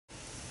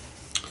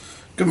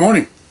Good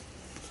morning.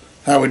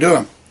 How are we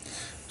doing?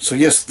 So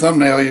yes, the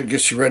thumbnail, I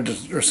guess you read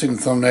or seen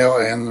the thumbnail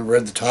and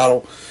read the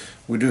title.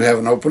 We do have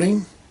an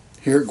opening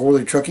here at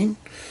Gorley Trucking.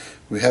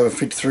 We have a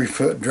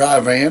 53-foot dry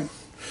van,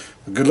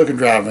 a good looking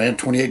dry van,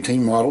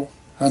 2018 model,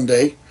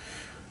 Hyundai,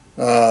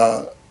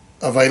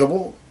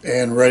 available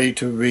and ready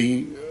to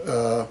be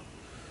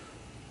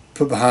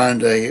put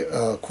behind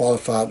a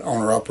qualified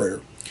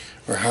owner-operator.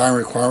 Our hiring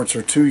requirements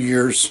are 2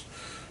 years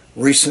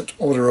recent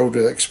over-the-road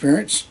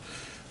experience.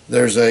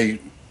 There's a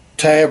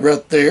tab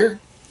right there.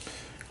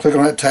 Click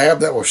on that tab.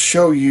 That will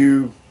show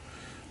you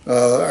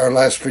our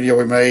last video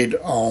we made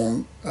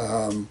on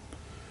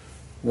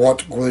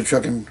what Gorley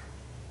Trucking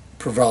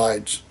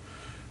provides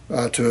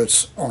to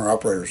its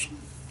owner-operators.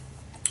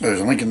 There's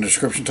a link in the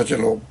description. Touch that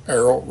little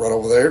arrow right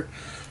over there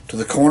to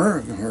the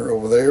corner, or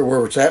over there,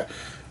 wherever it's at.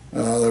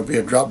 There'll be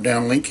a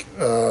drop-down link,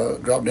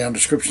 drop-down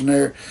description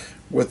there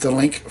with the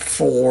link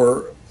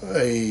for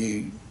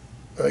a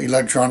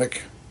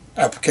electronic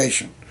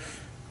application.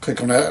 Click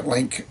on that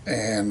link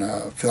and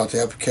fill out the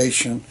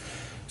application.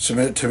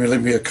 Submit it to me.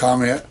 Leave me a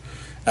comment.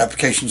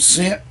 Application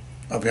sent.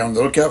 I'll be on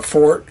the lookout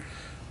for it.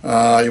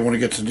 You want to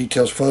get some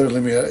details further,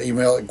 leave me an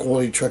email at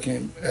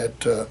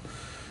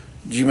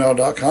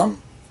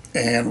gorleytrucking@gmail.com,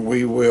 and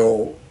we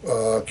will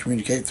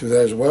communicate through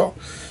that as well.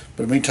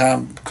 But in the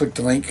meantime, click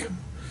the link,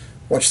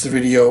 watch the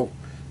video,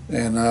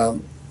 and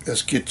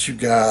let's get you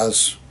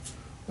guys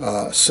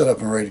set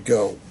up and ready to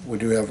go. We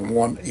do have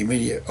one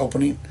immediate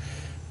opening,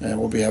 and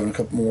we'll be having a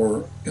couple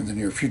more in the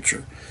near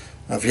future.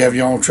 If you have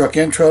your own truck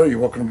and trailer, you're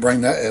welcome to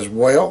bring that as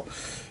well.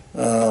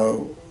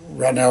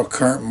 Right now,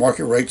 current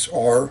market rates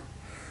are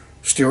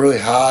still really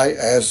high,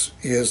 as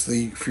is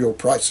the fuel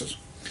prices.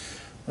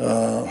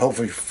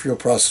 Hopefully fuel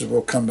prices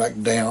will come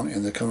back down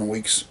in the coming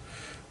weeks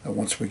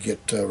once we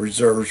get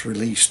reserves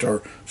released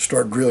or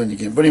start drilling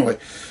again. But anyway,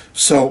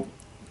 so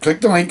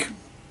click the link,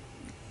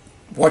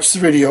 watch the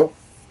video,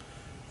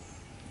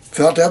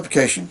 fill out the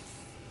application,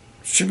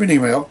 shoot me an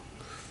email.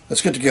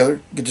 Let's get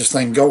together, get this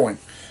thing going.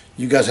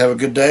 You guys have a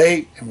good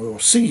day, and we will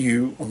see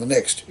you on the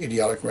next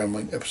Idiotic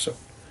Rambling episode.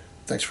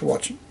 Thanks for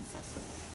watching.